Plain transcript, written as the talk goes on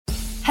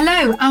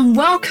Hello and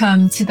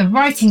welcome to the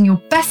Writing Your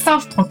Best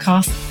Self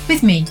podcast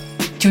with me,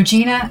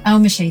 Georgina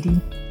El-Mashady.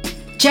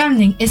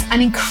 Journaling is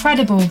an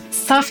incredible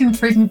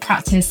self-improvement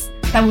practice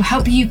that will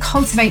help you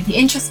cultivate the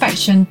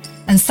introspection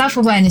and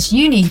self-awareness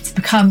you need to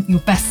become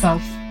your best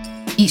self.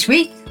 Each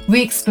week,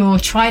 we explore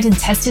tried and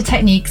tested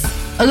techniques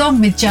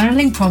along with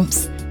journaling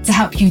prompts to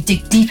help you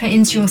dig deeper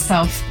into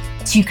yourself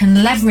so you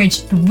can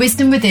leverage the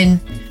wisdom within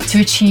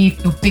to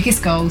achieve your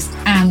biggest goals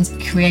and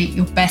create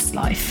your best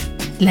life.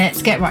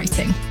 Let's get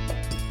writing.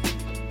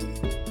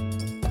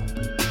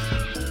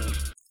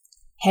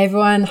 Hey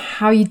everyone,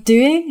 how are you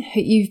doing?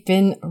 Hope you've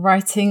been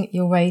writing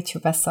your way to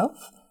your best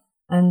self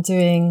and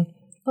doing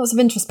lots of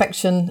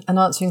introspection and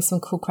answering some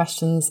cool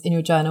questions in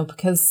your journal,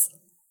 because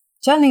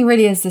journaling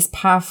really is this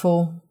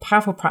powerful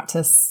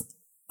practice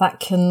that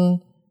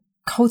can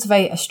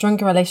cultivate a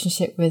stronger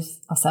relationship with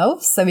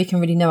ourselves so we can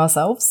really know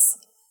ourselves.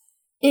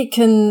 It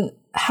can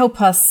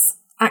help us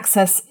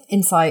access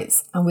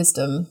insights and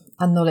wisdom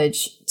and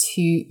knowledge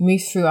to move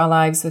through our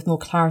lives with more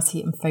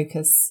clarity and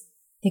focus.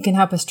 It can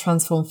help us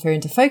transform fear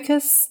into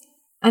focus,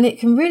 and it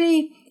can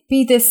really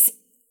be this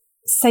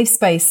safe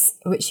space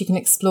in which you can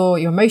explore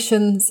your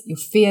emotions, your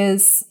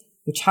fears,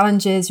 your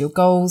challenges, your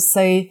goals.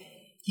 So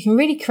you can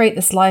really create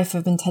this life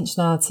of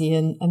intentionality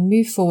and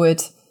move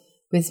forward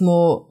with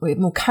more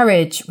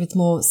courage, with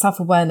more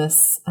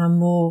self-awareness and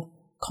more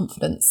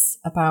confidence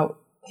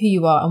about who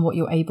you are and what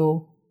you're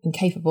able and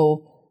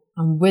capable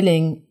and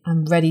willing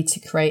and ready to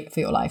create for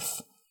your life.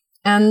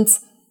 And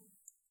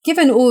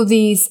given all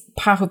these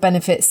powerful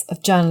benefits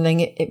of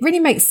journaling, it really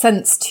makes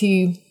sense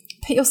to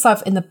put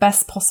yourself in the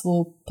best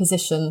possible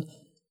position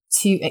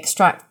to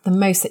extract the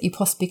most that you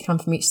possibly can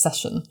from each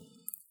session.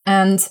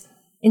 And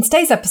in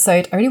today's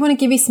episode, I really want to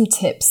give you some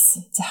tips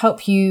to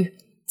help you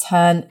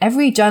turn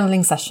every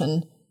journaling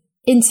session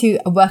into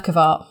a work of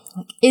art,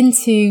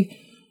 into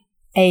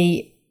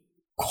a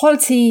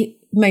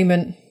quality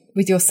moment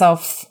with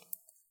yourself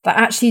that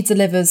actually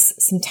delivers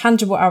some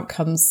tangible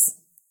outcomes,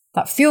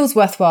 that feels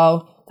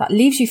worthwhile, that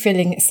leaves you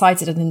feeling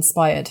excited and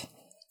inspired,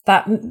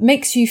 that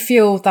makes you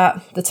feel that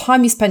the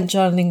time you spent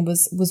journaling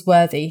was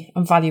worthy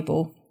and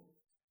valuable.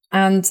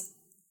 And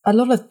a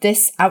lot of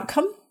this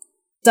outcome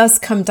does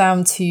come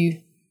down to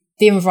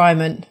the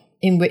environment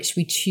in which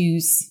we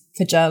choose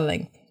for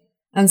journaling.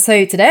 And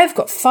so today I've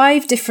got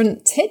 5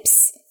 different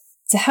tips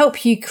to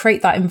help you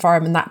create that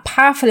environment, that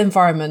powerful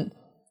environment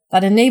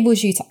that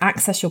enables you to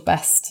access your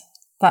best,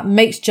 that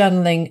makes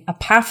journaling a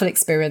powerful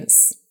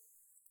experience.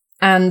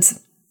 And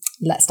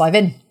let's dive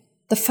in.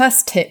 The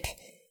first tip,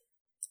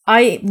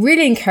 I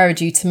really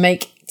encourage you to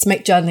make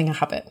journaling a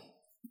habit.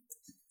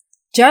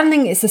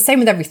 Journaling is the same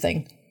with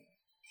everything.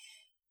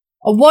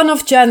 A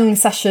one-off journaling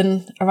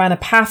session around a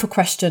powerful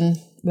question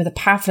with a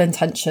powerful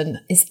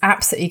intention is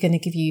absolutely going to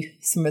give you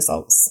some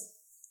results.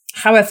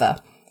 However,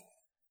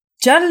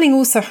 journaling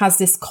also has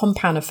this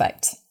compound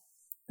effect.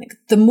 Like,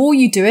 the more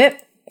you do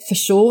it, for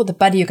sure, the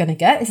better you're going to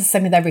get. It's the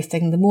same with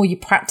everything. The more you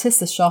practice,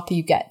 the sharper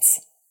you get.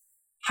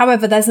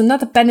 However, there's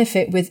another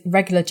benefit with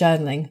regular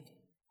journaling,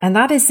 and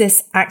that is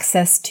this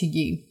access to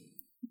you.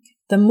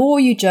 The more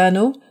you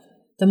journal,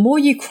 the more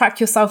you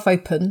crack yourself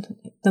open,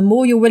 the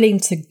more you're willing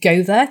to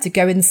go there, to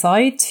go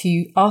inside,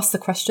 to ask the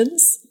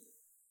questions,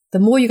 the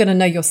more you're going to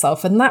know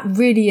yourself. And that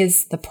really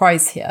is the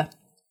prize here.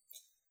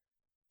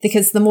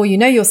 Because the more you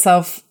know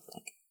yourself,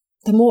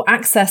 the more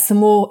access, the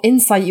more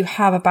insight you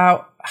have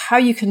about how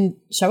you can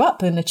show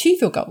up and achieve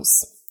your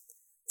goals.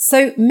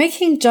 So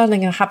making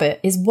journaling a habit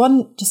is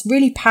one just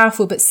really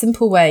powerful but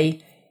simple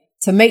way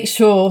to make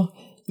sure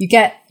you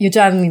get your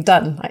journaling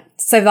done,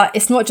 so that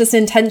it's not just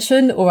an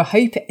intention or a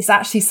hope, it's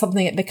actually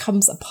something that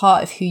becomes a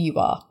part of who you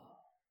are.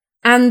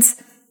 And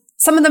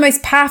some of the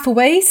most powerful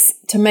ways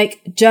to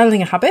make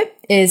journaling a habit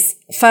is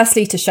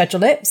firstly to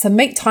schedule it. So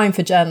make time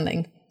for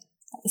journaling.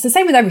 It's the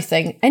same with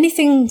everything.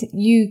 Anything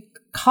you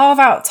carve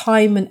out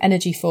time and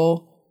energy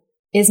for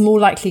is more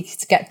likely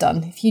to get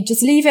done. If you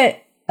just leave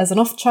it as an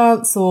off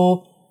chance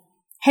or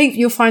hope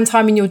you'll find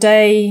time in your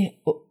day,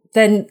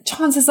 then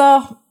chances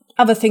are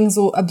other things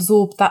will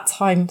absorb that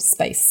time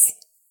space.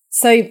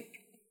 So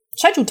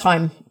schedule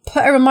time.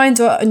 Put a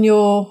reminder on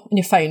your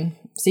phone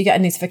so you get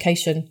a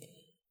notification.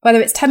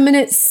 Whether it's 10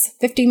 minutes,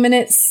 15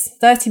 minutes,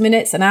 30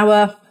 minutes, an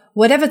hour,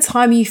 whatever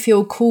time you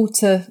feel called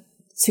to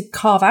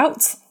carve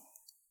out,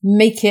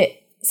 make it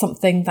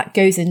something that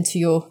goes into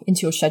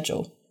your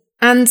schedule.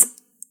 And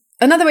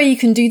another way you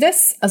can do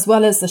this, as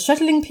well as the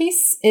scheduling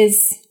piece,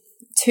 is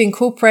to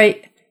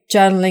incorporate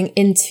journaling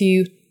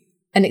into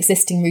an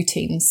existing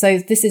routine. So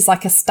this is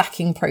like a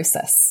stacking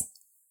process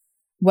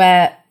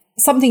where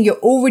something you're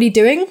already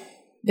doing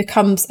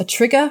becomes a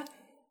trigger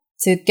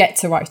to get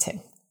to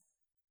writing.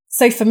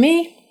 So for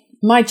me,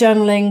 my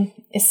journaling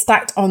is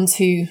stacked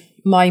onto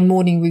my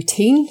morning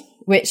routine,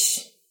 which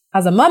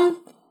as a mum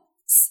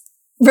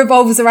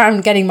revolves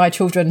around getting my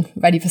children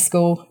ready for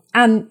school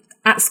and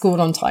at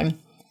school on time.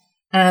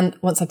 And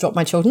once I've dropped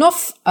my children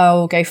off,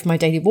 I'll go for my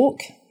daily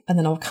walk, and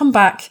then I'll come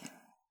back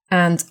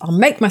and I'll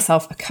make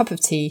myself a cup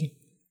of tea.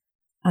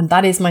 And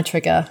that is my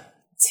trigger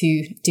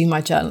to do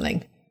my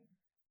journaling.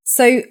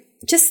 So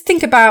just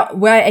think about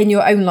where in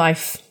your own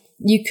life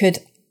you could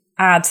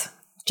add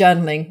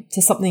journaling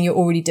to something you're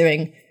already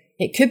doing.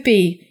 It could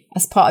be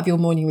as part of your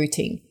morning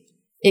routine.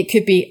 It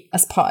could be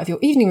as part of your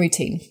evening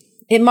routine.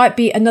 It might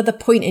be another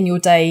point in your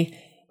day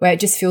where it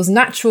just feels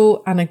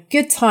natural and a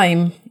good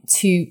time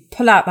to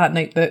pull out that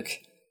notebook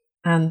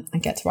and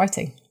get to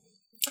writing.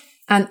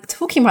 And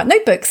talking about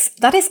notebooks,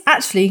 that is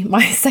actually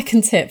my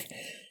second tip.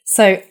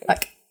 So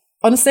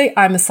honestly,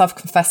 I'm a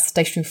self-confessed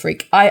stationery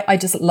freak. I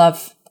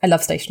love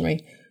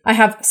stationery. I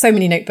have so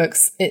many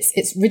notebooks.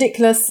 It's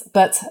ridiculous,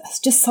 but it's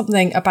just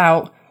something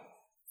about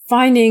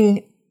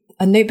finding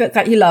a notebook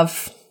that you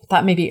love,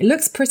 that maybe it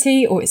looks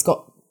pretty or it's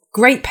got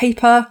great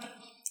paper.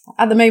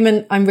 At the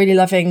moment, I'm really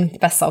loving the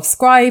Best Self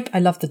Scribe. I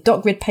love the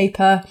dot grid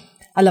paper.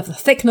 I love the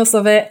thickness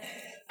of it.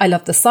 I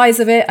love the size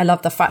of it. I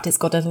love the fact it's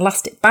got an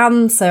elastic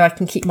band so I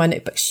can keep my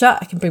notebook shut.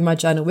 I can bring my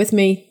journal with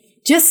me.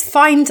 Just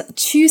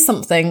choose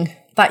something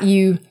that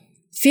you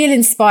feel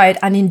inspired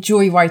and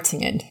enjoy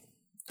writing in.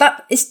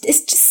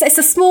 It's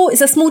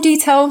a small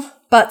detail,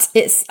 but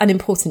it's an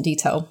important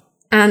detail.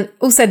 And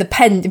also the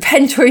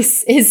pen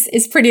choice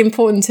is pretty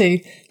important too.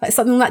 Like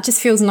something that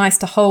just feels nice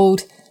to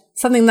hold,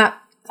 something that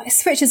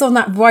switches on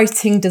that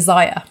writing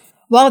desire.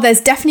 While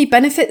there's definitely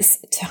benefits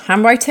to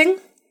handwriting,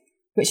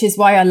 which is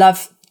why I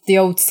love the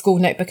old school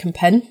notebook and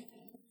pen,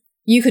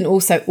 you can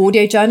also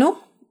audio journal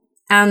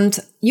and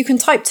you can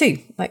type too.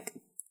 Like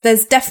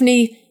there's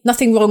definitely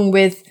nothing wrong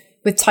with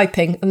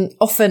typing, and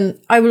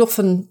I will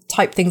often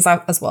type things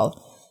out as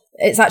well.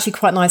 It's actually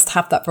quite nice to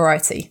have that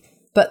variety.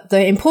 But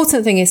the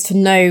important thing is to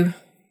know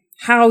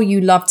how you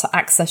love to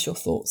access your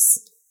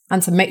thoughts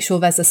and to make sure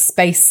there's a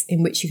space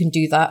in which you can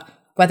do that,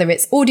 whether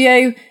it's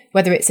audio,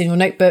 whether it's in your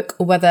notebook,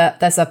 or whether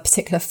there's a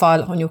particular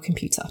file on your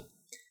computer.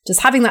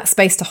 Just having that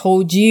space to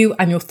hold you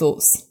and your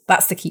thoughts.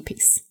 That's the key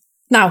piece.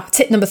 Now,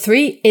 tip number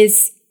 3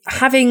 is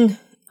having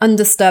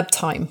undisturbed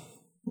time.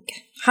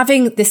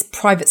 Having this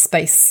private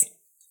space,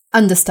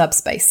 undisturbed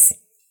space.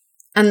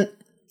 And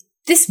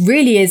this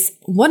really is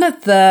one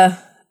of the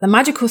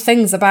magical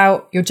things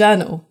about your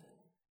journal.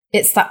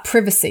 It's that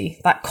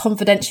privacy, that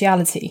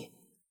confidentiality.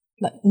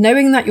 Like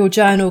knowing that your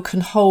journal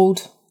can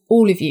hold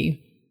all of you,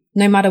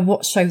 no matter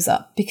what shows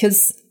up.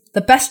 Because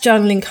the best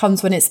journaling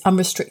comes when it's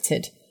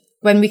unrestricted,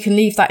 when we can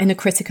leave that inner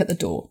critic at the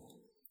door,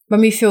 when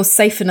we feel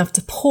safe enough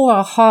to pour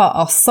our heart,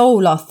 our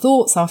soul, our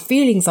thoughts, our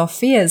feelings, our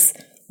fears,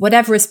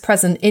 whatever is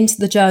present into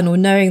the journal,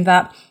 knowing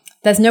that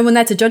there's no one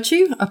there to judge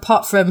you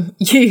apart from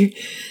you,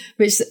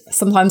 which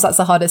sometimes that's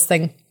the hardest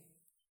thing.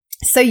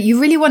 So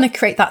you really want to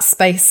create that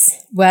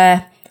space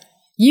where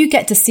you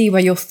get to see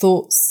where your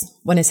thoughts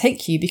want to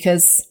take you,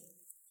 because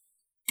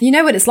you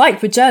know what it's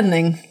like with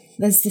journaling.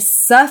 There's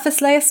this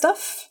surface layer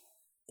stuff,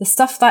 the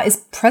stuff that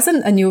is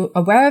present and you're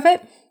aware of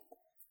it.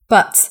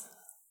 But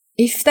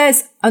if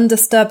there's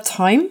undisturbed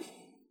time,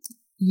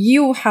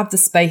 you'll have the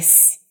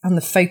space and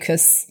the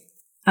focus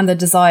and the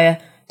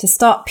desire to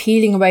start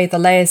peeling away the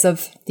layers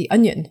of the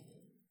onion.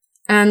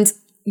 And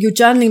your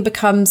journaling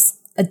becomes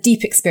a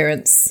deep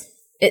experience.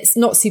 It's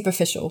not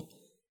superficial.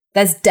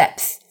 There's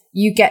depth.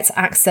 You get to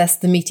access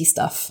the meaty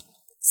stuff.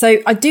 So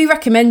I do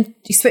recommend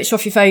you switch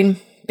off your phone,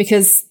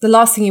 because the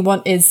last thing you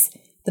want is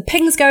the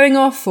pings going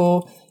off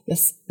or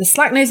the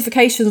Slack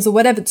notifications or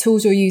whatever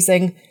tools you're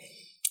using,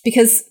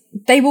 because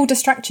they will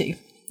distract you.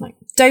 Like,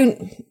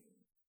 don't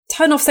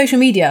turn off social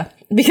media,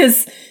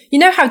 because you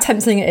know how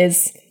tempting it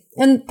is.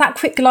 And that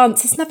quick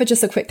glance, it's never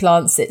just a quick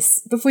glance. It's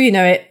before you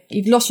know it,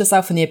 you've lost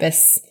yourself in the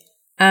abyss,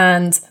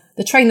 and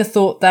the train of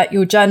thought that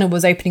your journal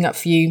was opening up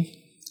for you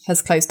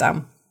has closed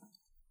down.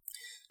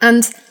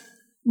 And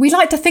we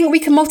like to think we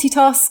can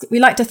multitask. We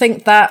like to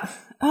think that,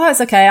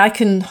 it's okay, I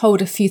can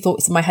hold a few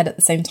thoughts in my head at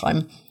the same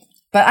time.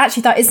 But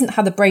actually, that isn't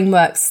how the brain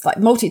works. Like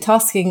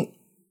multitasking,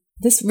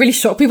 this really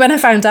shocked me when I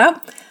found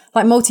out.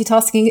 Like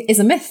multitasking is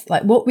a myth.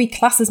 Like what we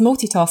class as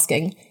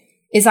multitasking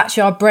is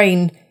actually our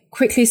brain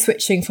quickly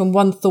switching from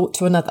one thought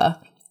to another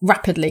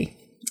rapidly.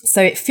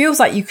 So it feels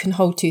like you can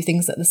hold two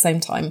things at the same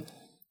time.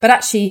 But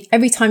actually,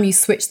 every time you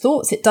switch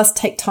thoughts, it does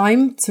take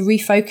time to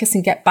refocus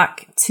and get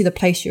back to the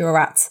place you're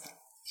at.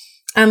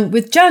 And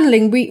with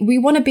journaling, we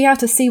want to be able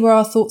to see where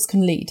our thoughts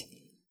can lead.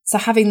 So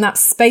having that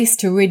space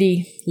to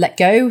really let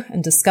go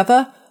and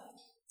discover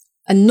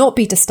and not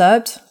be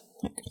disturbed.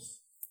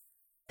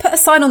 Put a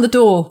sign on the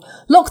door,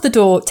 lock the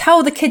door,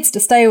 tell the kids to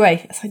stay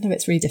away. I know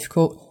it's really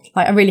difficult.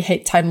 Like, I really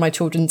hate telling my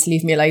children to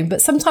leave me alone,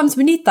 but sometimes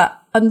we need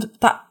that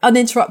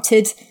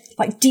uninterrupted,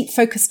 like deep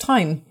focused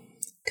time,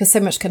 because so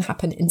much can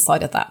happen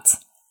inside of that.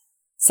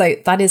 So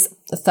that is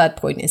the third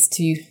point, is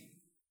to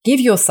give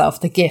yourself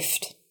the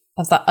gift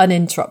of that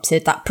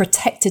uninterrupted, that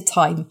protected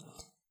time.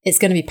 It's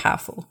going to be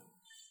powerful.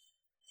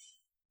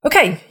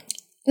 Okay,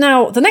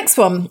 now the next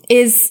one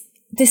is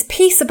this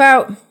piece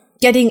about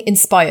getting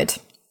inspired.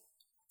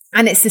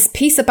 And it's this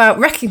piece about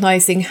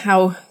recognizing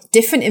how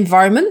different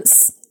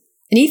environments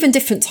and even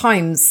different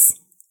times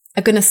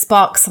are going to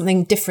spark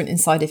something different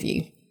inside of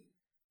you.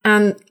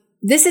 And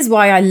this is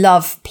why I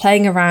love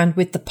playing around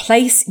with the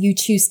place you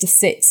choose to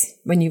sit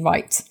when you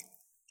write.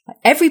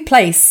 Every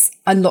place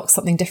unlocks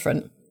something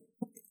different.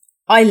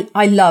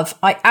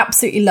 I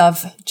absolutely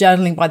love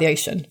journaling by the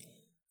ocean.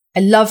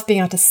 I love being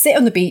able to sit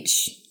on the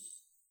beach,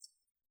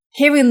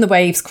 hearing the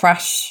waves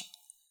crash,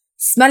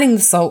 smelling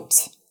the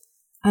salt,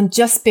 and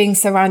just being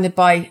surrounded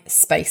by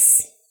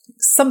space.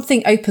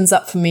 Something opens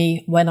up for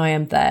me when I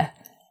am there.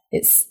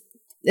 It's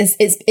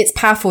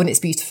powerful and it's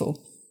beautiful.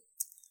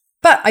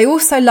 But I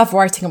also love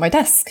writing on my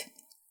desk.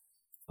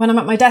 When I'm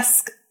at my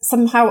desk,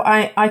 somehow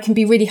I can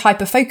be really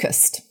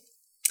hyper-focused.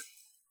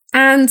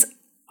 And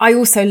I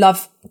also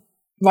love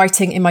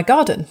writing in my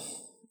garden,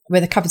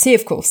 with a cup of tea,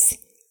 of course.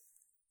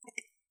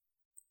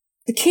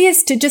 The key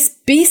is to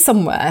just be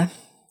somewhere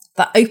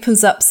that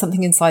opens up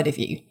something inside of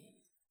you.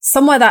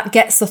 Somewhere that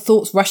gets the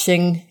thoughts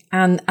rushing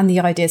and the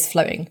ideas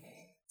flowing.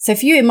 So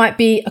for you, it might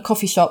be a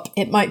coffee shop.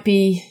 It might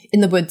be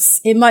in the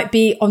woods. It might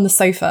be on the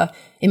sofa.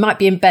 It might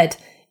be in bed.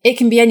 It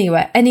can be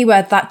anywhere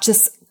that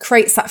just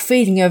creates that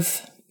feeling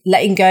of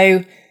letting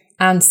go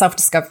and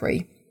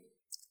self-discovery.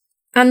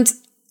 And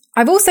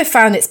I've also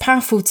found it's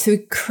powerful to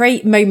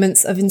create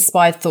moments of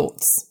inspired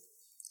thoughts.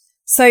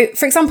 So,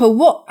 for example,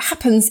 what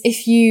happens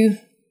if you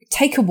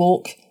take a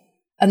walk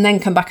and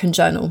then come back and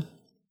journal?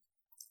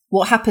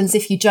 What happens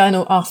if you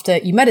journal after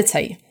you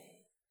meditate?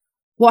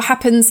 What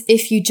happens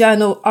if you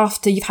journal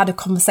after you've had a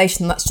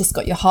conversation that's just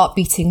got your heart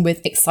beating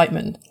with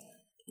excitement?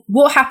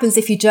 What happens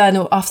if you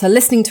journal after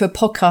listening to a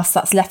podcast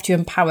that's left you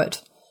empowered?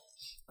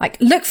 Like,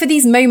 look for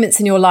these moments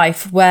in your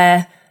life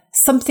where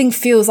something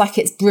feels like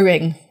it's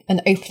brewing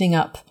and opening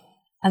up,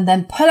 and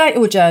then pull out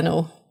your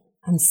journal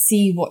and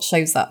see what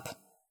shows up.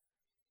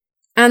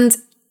 And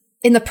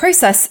in the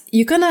process,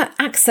 you're going to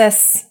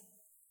access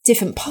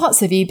different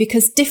parts of you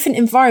because different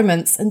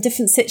environments and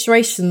different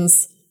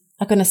situations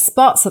are going to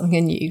spark something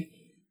in you.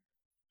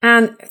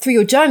 And through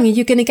your journey,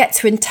 you're going to get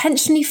to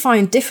intentionally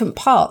find different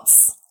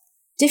parts,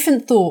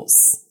 different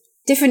thoughts,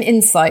 different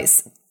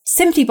insights,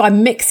 simply by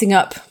mixing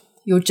up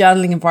your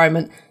journaling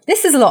environment.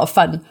 This is a lot of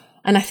fun,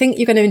 and I think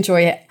you're going to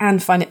enjoy it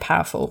and find it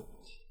powerful.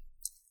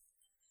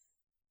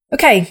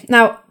 Okay,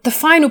 now the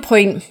final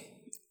point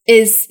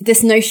is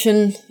this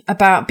notion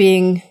about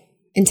being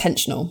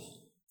intentional.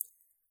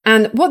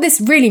 And what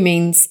this really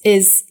means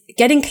is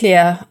getting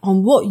clear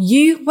on what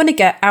you want to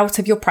get out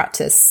of your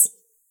practice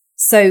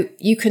so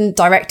you can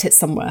direct it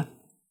somewhere.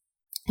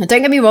 Now,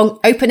 don't get me wrong,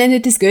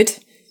 open-ended is good.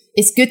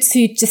 It's good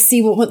to just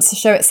see what wants to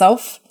show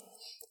itself.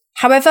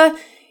 However,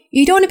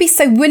 you don't want to be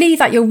so willy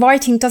that your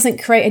writing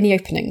doesn't create any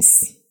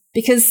openings.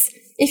 Because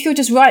if you're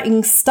just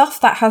writing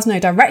stuff that has no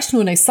direction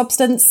or no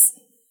substance,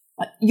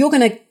 you're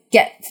going to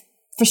get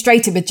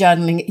frustrated with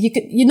journaling.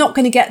 You're not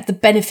going to get the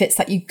benefits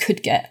that you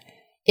could get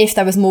if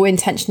there was more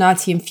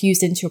intentionality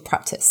infused into your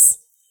practice.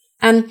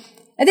 And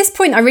at this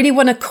point, I really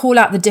want to call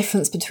out the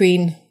difference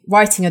between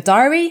writing a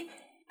diary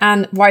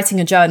and writing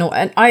a journal.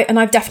 And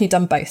I've definitely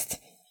done both.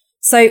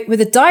 So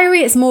with a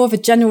diary, it's more of a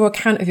general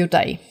account of your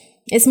day.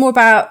 It's more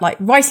about like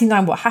writing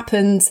down what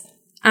happened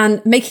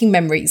and making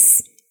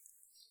memories.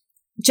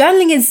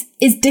 Journaling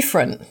is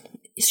different.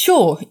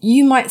 Sure,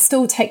 you might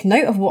still take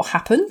note of what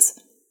happened.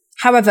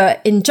 However,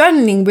 in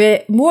journaling,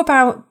 we're more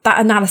about that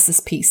analysis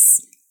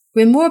piece.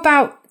 We're more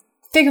about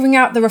figuring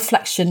out the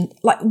reflection,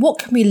 like what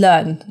can we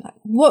learn? Like,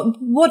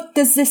 what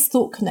does this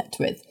thought connect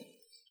with?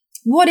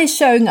 What is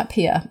showing up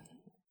here?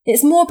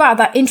 It's more about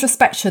that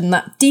introspection,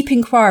 that deep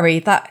inquiry,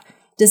 that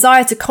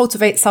desire to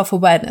cultivate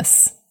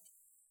self-awareness.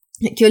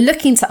 Like you're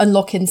looking to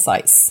unlock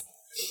insights.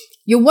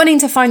 You're wanting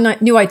to find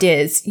new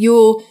ideas.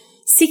 You're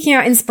seeking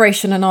out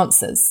inspiration and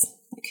answers.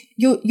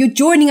 You're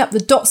joining up the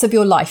dots of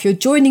your life. You're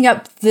joining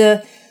up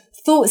the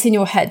thoughts in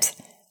your head.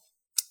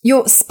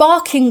 You're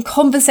sparking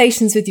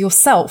conversations with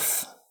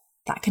yourself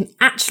that can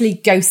actually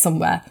go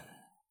somewhere.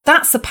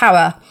 That's the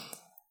power.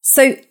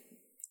 So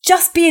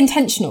just be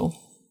intentional.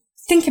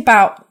 Think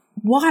about,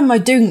 why am I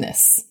doing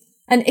this?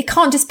 And it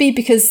can't just be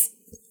because,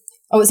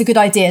 it's a good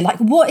idea. Like,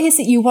 what is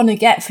it you want to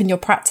get from your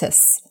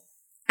practice?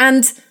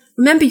 And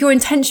remember, your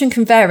intention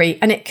can vary,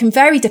 and it can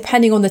vary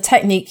depending on the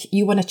technique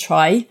you want to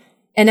try.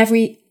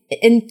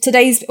 In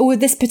today's, or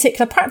this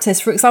particular practice,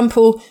 for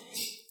example,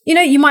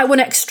 you might want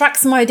to extract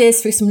some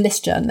ideas through some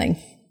list journaling.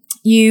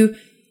 You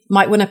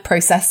might want to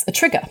process a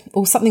trigger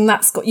or something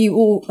that's got you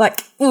all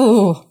like,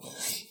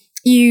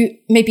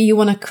 maybe you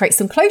want to create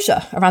some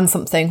closure around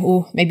something,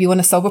 or maybe you want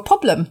to solve a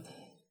problem.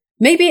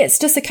 Maybe it's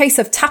just a case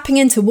of tapping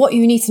into what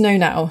you need to know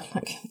now,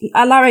 like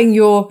allowing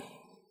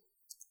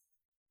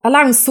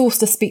source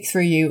to speak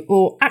through you,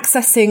 or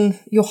accessing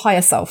your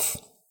higher self.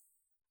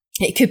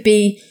 It could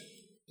be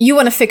you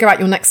want to figure out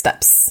your next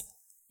steps.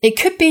 It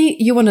could be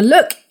you want to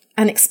look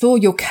and explore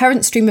your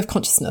current stream of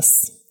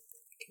consciousness.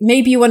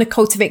 Maybe you want to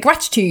cultivate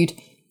gratitude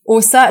or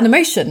a certain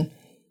emotion.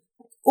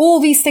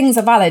 All these things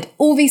are valid.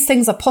 All these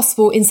things are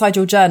possible inside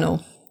your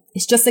journal.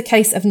 It's just a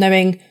case of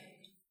knowing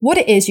what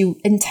it is you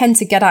intend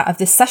to get out of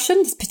this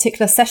session, this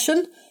particular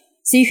session,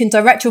 so you can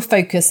direct your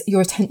focus,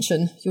 your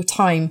attention, your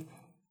time.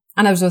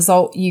 And as a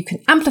result, you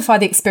can amplify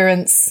the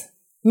experience,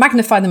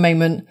 magnify the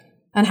moment,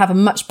 and have a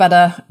much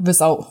better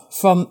result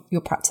from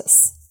your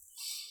practice.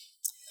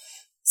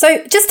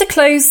 So just to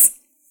close,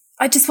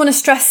 I just want to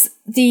stress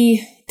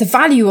the the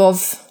value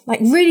of like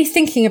really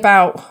thinking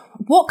about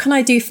what can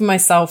I do for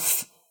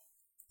myself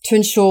to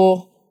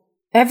ensure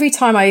every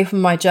time I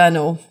open my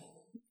journal,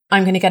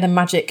 I'm going to get a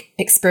magic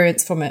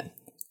experience from it.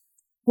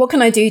 What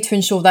can I do to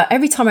ensure that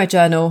every time I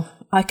journal,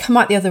 I come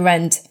out the other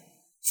end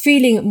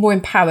feeling more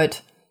empowered,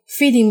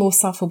 feeling more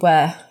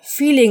self-aware,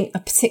 feeling a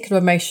particular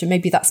emotion.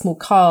 Maybe that's more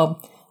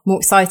calm, more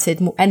excited,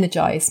 more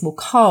energized, more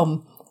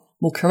calm,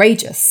 more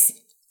courageous.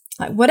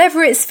 Like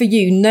whatever it is for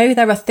you, know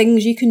there are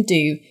things you can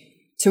do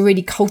to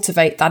really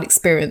cultivate that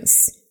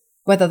experience,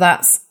 whether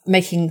that's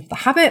making the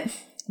habit,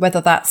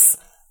 whether that's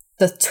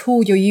the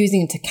tool you're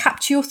using to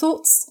capture your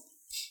thoughts,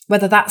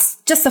 whether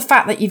that's just the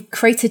fact that you've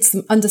created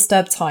some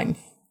undisturbed time,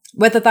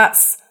 whether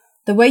that's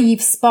the way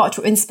you've sparked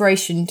your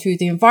inspiration through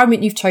the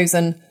environment you've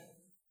chosen,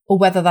 or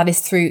whether that is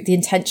through the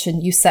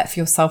intention you set for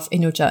yourself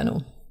in your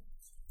journal.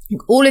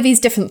 All of these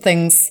different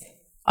things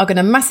are going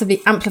to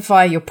massively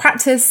amplify your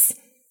practice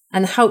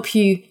and help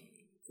you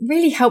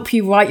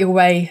write your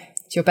way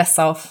to your best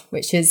self,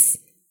 which is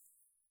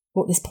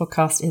what this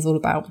podcast is all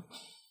about.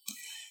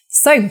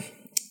 So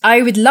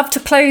I would love to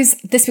close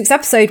this week's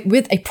episode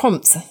with a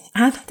prompt.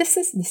 And this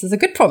is a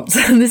good prompt.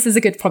 This is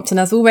a good prompt. And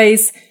as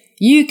always,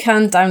 you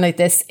can download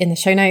this in the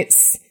show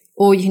notes,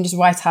 or you can just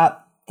write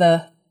out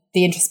the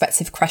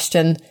introspective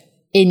question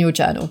in your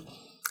journal.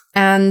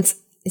 And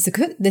this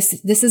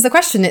is the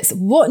question. It's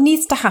what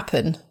needs to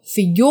happen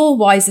for your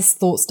wisest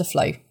thoughts to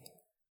flow?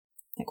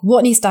 Like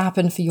what needs to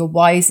happen for your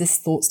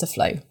wisest thoughts to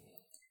flow?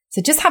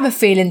 So just have a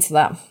feel into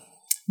that.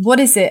 What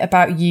is it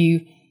about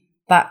you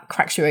that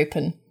cracks you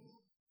open?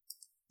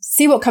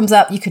 See what comes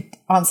up. You could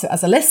answer it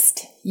as a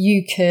list.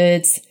 You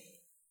could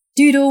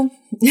doodle.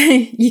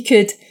 You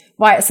could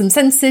write some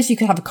sentences. You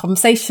could have a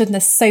conversation.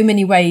 There's so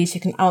many ways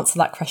you can answer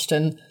that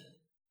question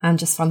and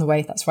just find the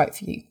way that's right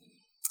for you.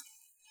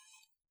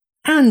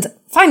 And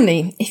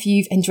finally, if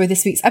you've enjoyed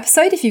this week's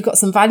episode, if you've got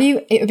some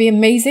value, it would be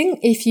amazing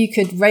if you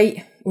could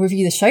rate or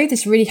review the show.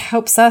 This really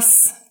helps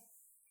us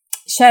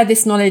share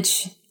this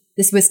knowledge,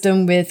 this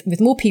wisdom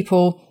with more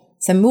people,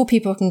 so more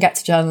people can get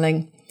to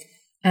journaling.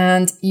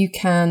 And you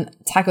can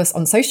tag us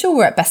on social.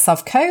 We're at Best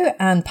Self Co.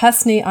 And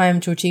personally, I am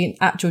Georgina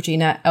at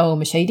Georgina L.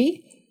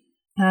 Mashady.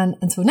 And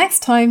until next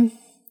time,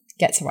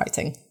 get to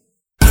writing.